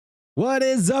What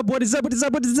is up? What is up? What is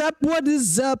up? What is up? What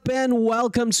is up? And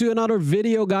welcome to another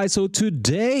video, guys. So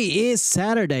today is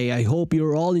Saturday. I hope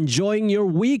you're all enjoying your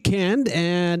weekend,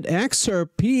 and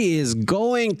XRP is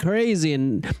going crazy,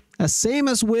 and same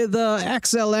as with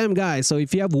XLM, guys. So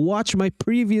if you have watched my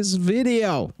previous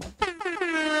video,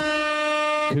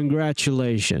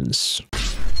 congratulations.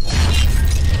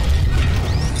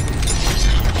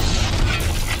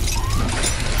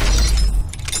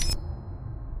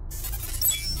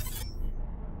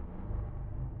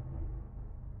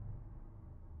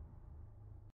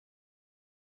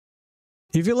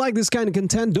 If you like this kind of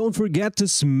content, don't forget to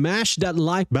smash that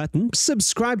like button,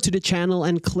 subscribe to the channel,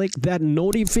 and click that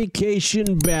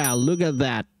notification bell. Look at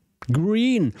that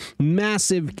green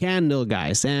massive candle,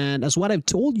 guys. And as what I've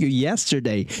told you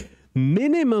yesterday,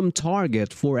 minimum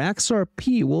target for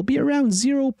XRP will be around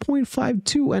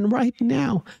 0.52, and right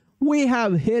now we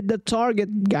have hit the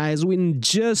target, guys, in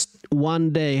just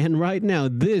one day. And right now,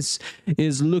 this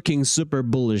is looking super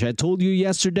bullish. I told you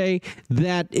yesterday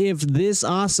that if this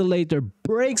oscillator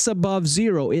breaks above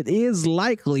zero, it is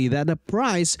likely that the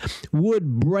price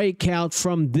would break out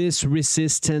from this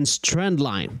resistance trend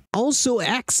line. Also,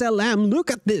 XLM,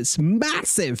 look at this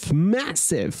massive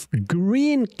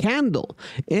green candle.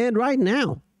 And right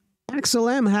now,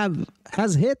 XLM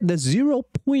has hit the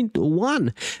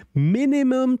 0.1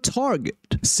 minimum target.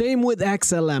 Same with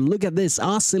XLM. Look at this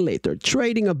oscillator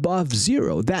trading above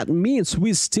zero. That means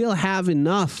we still have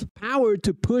enough power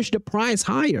to push the price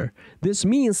higher. This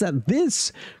means that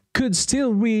this could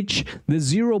still reach the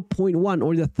 0.1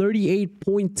 or the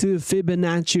 38.2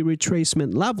 Fibonacci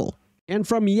retracement level. And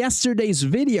from yesterday's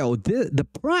video, the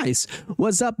price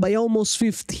was up by almost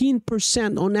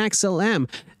 15% on XLM.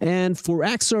 And for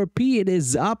XRP, it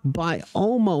is up by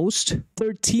almost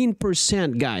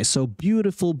 13%, guys. So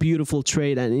beautiful, beautiful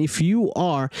trade. And if you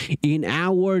are in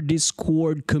our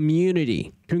Discord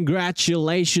community,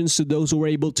 congratulations to those who were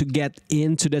able to get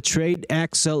into the trade.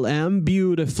 XLM,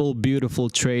 beautiful, beautiful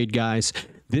trade, guys.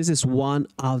 This is one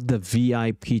of the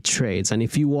VIP trades. And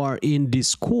if you are in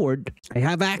Discord, I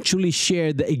have actually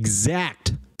shared the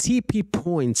exact TP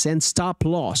points and stop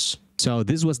loss. So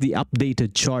this was the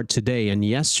updated chart today, and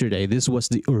yesterday this was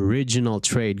the original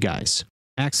trade, guys.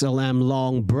 XLM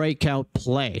long breakout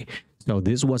play. So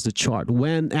this was the chart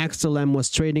when XLM was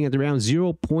trading at around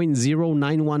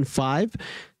 0.0915.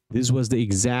 This was the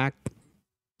exact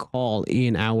call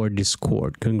in our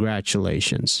Discord.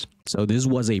 Congratulations. So this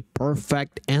was a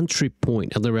perfect entry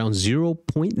point at around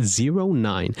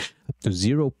 0.09 up to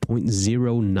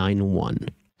 0.091.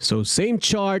 So same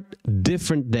chart,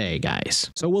 different day, guys.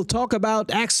 So we'll talk about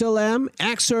XLM,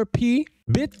 XRP,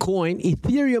 Bitcoin,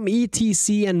 Ethereum,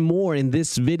 ETC, and more in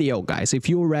this video, guys. If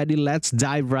you're ready, let's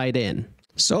dive right in.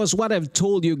 So as what I've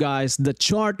told you guys, the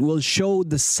chart will show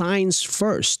the signs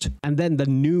first, and then the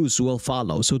news will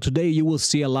follow. So today you will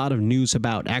see a lot of news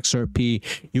about XRP.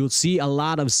 You'll see a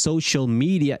lot of social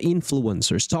media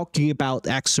influencers talking about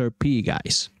XRP,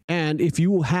 guys. And if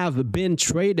you have been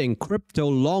trading crypto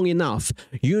long enough,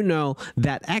 you know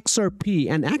that XRP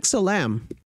and XLM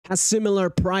has similar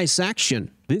price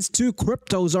action. These two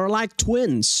cryptos are like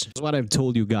twins. That's what I've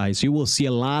told you guys. You will see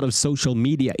a lot of social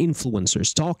media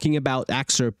influencers talking about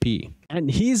XRP. And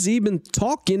he's even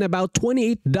talking about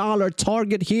 $28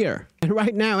 target here. And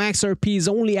right now, XRP is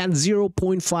only at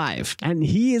 0.5. And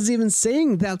he is even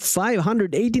saying that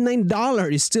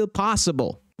 $589 is still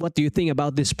possible. What do you think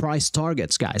about this price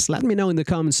targets, guys? Let me know in the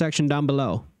comment section down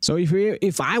below. So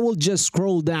if I will just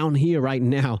scroll down here right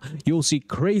now, you'll see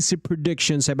crazy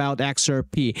predictions about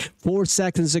XRP. 4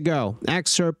 seconds ago,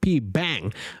 XRP,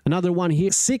 bang. Another one here,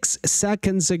 6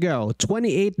 seconds ago,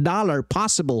 $28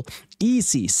 possible,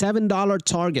 easy, $7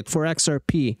 target for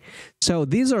XRP. So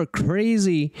these are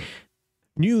crazy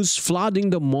news flooding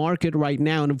the market right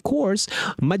now. And of course,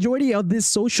 majority of these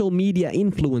social media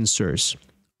influencers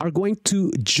are going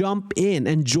to jump in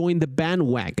and join the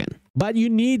bandwagon. But you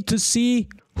need to see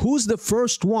who's the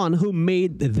first one who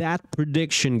made that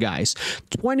prediction, guys.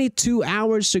 22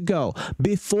 hours ago,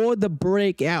 before the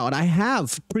breakout, I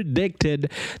have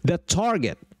predicted the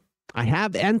target. I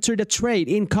have entered a trade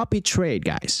in copy trade,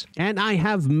 guys. And I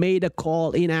have made a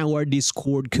call in our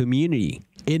Discord community.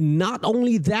 And not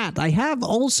only that, I have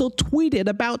also tweeted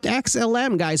about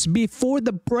XLM, guys, before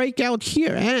the breakout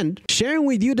here and sharing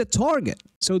with you the target.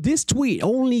 So this tweet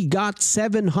only got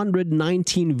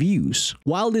 719 views,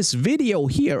 while this video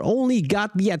here only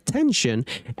got the attention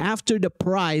after the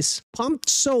price pumped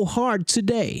so hard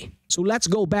today. So let's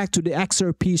go back to the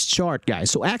XRP's chart, guys.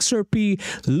 So XRP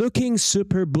looking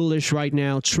super bullish right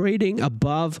now, trading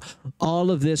above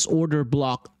all of this order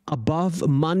block above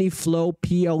money flow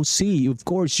POC, of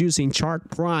course, using chart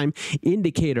prime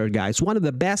indicator, guys. One of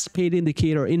the best paid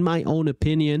indicator in my own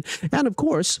opinion. And of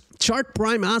course, chart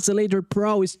prime oscillator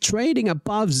pro is trading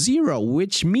above zero,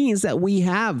 which means that we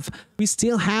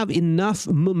still have enough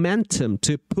momentum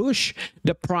to push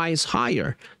the price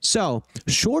higher. So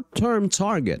short-term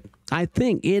target, I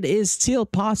think it is still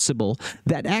possible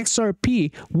that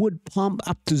XRP would pump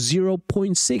up to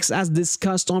 0.6 as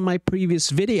discussed on my previous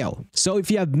video. So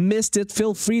if you have missed it,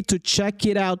 feel free to check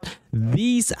it out.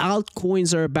 These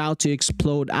altcoins are about to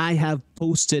explode. I have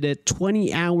posted it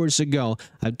 20 hours ago.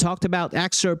 I've talked about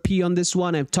XRP on this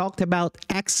one. I've talked about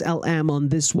XLM on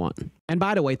this one. And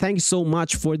by the way, thank you so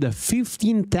much for the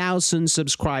 15,000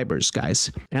 subscribers, guys.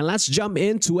 And let's jump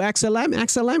into XLM.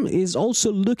 XLM is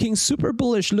also looking super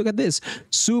bullish. Look at this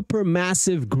super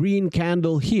massive green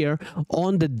candle here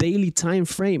on the daily time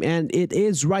frame. And it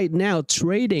is right now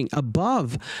trading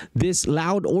above this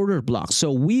loud order block.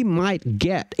 So we might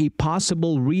get a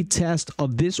possible retest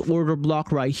of this order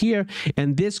block right here.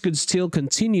 And this could still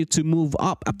continue to move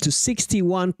up to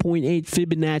 61.8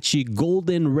 Fibonacci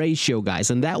golden ratio,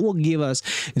 guys. And that will give us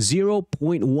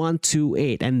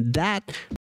 0.128, and that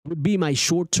would be my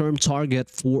short-term target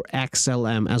for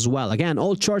XLM as well. Again,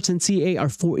 all charts and TA are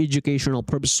for educational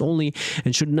purpose only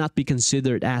and should not be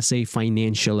considered as a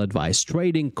financial advice.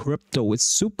 Trading crypto is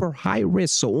super high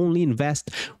risk, so only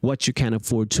invest what you can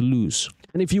afford to lose.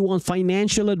 And if you want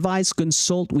financial advice,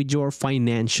 consult with your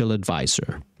financial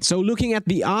advisor. So looking at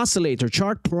the oscillator,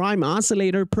 chart prime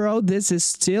oscillator pro, this is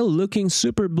still looking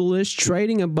super bullish,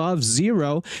 trading above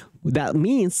zero. That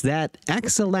means that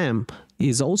XLM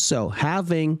is also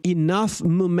having enough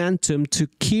momentum to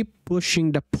keep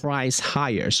pushing the price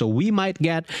higher. So we might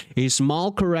get a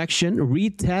small correction,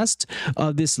 retest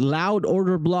of this loud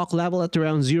order block level at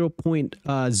around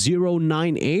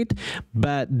 0.098,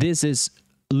 but this is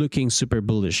looking super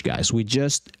bullish, guys. We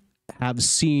just have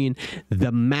seen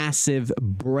the massive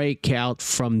breakout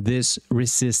from this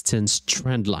resistance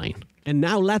trend line. And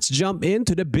now let's jump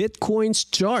into the Bitcoin's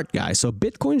chart, guys. So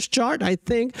Bitcoin's chart, I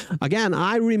think, again,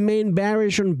 I remain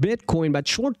bearish on Bitcoin, but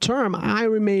short term, I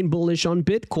remain bullish on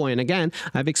Bitcoin. Again,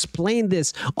 I've explained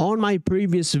this on my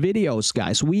previous videos,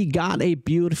 guys. We got a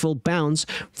beautiful bounce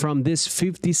from this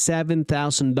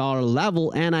 $57,000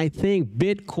 level, and I think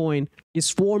Bitcoin is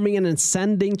forming an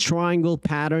ascending triangle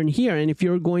pattern here. And if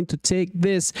you're going to take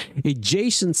this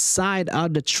adjacent side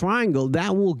of the triangle,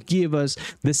 that will give us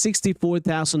the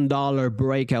 $64,000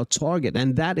 breakout target.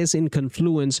 And that is in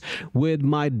confluence with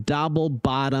my double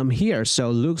bottom here.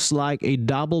 So looks like a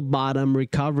double bottom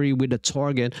recovery with a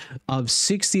target of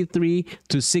 $63,000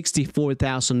 to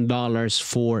 $64,000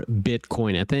 for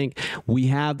Bitcoin. I think we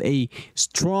have a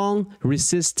strong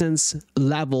resistance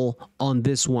level on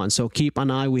this one. So keep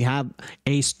an eye. We have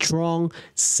a strong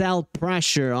sell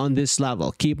pressure on this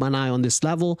level. Keep an eye on this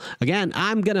level. Again,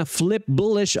 I'm gonna flip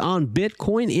bullish on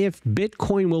Bitcoin if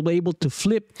Bitcoin will be able to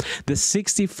flip the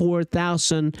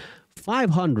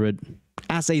 64,500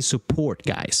 as a support,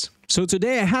 guys. So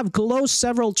today I have closed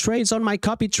several trades on my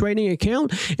copy trading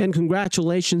account, and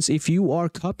congratulations if you are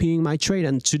copying my trade.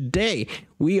 And today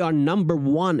we are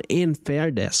 #1 in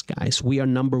Fairdesk, guys. We are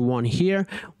 #1 here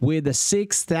with a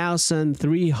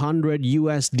 6,300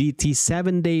 USDT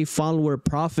 7-day follower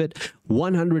profit,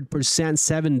 100%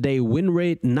 7-day win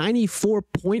rate,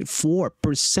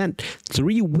 94.4%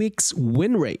 3 weeks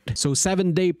win rate. So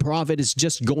 7-day profit is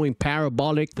just going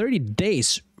parabolic. 30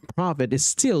 days profit is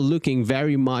still looking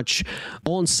very much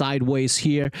on sideways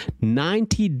here.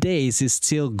 90 days is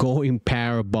still going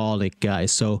parabolic,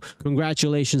 guys. So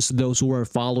congratulations to those who are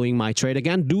following my trade.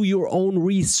 Again, do your own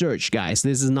research, guys.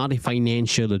 This is not a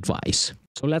financial advice.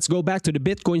 So let's go back to the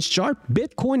Bitcoin's chart.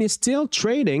 Bitcoin is still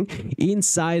trading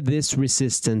inside this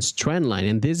resistance trend line,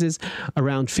 and this is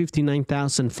around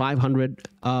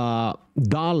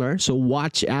 $59,500. So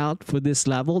watch out for this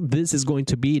level. This is going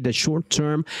to be the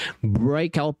short-term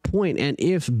breakout point, and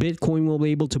if Bitcoin will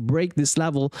be able to break this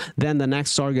level, then the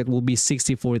next target will be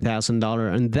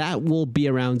 $64,000, and that will be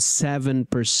around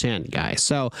 7%, guys.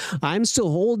 So I'm still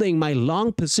holding my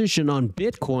long position on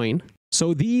Bitcoin.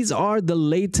 So these are the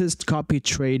latest copy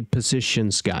trade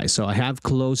positions, guys. So I have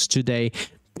closed today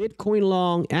Bitcoin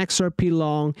long, XRP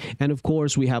long, and of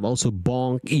course we have also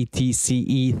Bonk, ETC,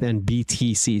 ETH, and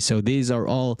BTC. So these are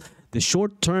all the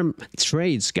short-term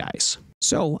trades, guys.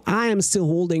 So I am still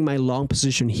holding my long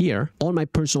position here on my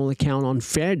personal account on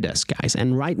Fairdesk, guys.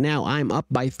 And right now I'm up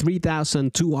by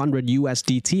 3,200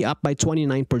 USDT, up by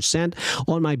 29%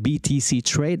 on my BTC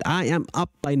trade. I am up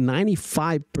by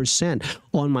 95%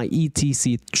 on my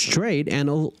ETC trade, and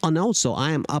also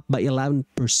I am up by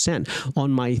 11%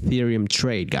 on my Ethereum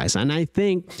trade, guys. And I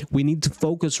think we need to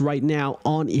focus right now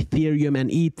on Ethereum and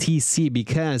ETC,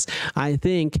 because I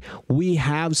think we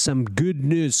have some good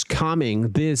news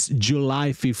coming this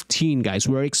July 15, guys.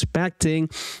 We're expecting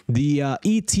the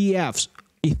ETFs,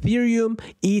 Ethereum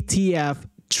ETF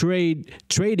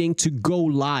trading to go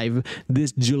live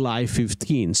this July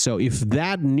 15. So if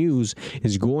that news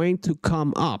is going to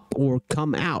come up or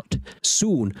come out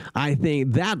soon, I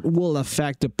think that will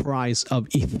affect the price of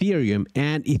Ethereum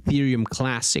and Ethereum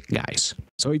Classic, guys.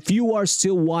 So if you are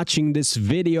still watching this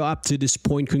video up to this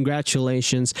point,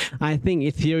 congratulations. I think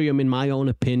Ethereum, in my own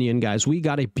opinion, guys, we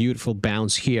got a beautiful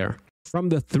bounce here from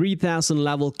the 3,000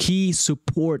 level, key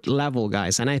support level,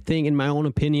 guys. And I think, in my own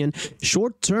opinion,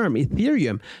 short term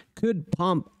Ethereum could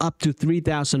pump up to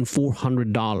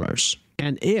 $3,400.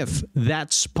 And if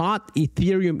that spot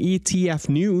Ethereum ETF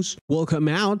news will come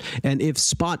out, and if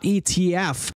spot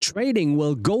ETF trading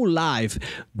will go live,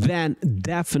 then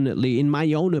definitely, in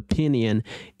my own opinion,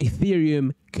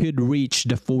 Ethereum could reach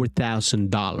the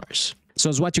 $4,000. So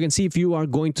as what you can see, if you are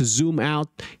going to zoom out,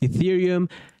 Ethereum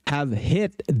have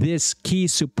hit this key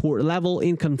support level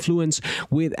in confluence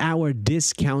with our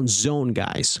discount zone,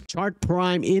 guys. Chart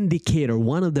prime indicator,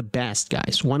 one of the best,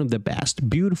 guys, one of the best.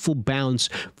 Beautiful bounce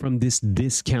from this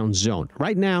discount zone.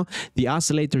 Right now, the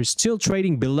oscillator is still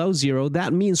trading below zero.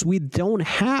 That means we don't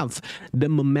have the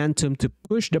momentum to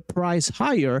push the price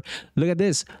higher. Look at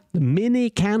this, mini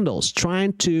candles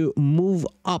trying to move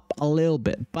up a little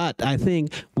bit, but I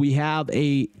think we have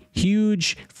a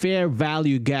huge fair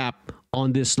value gap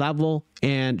on this level,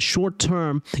 and short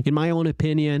term, in my own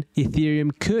opinion, Ethereum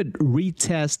could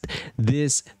retest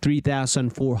this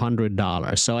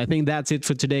 $3,400. So I think that's it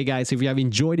for today, guys. If you have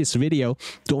enjoyed this video,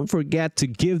 don't forget to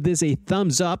give this a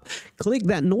thumbs up, click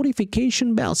that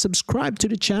notification bell, subscribe to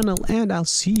the channel, and I'll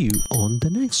see you on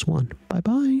the next one. Bye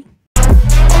bye.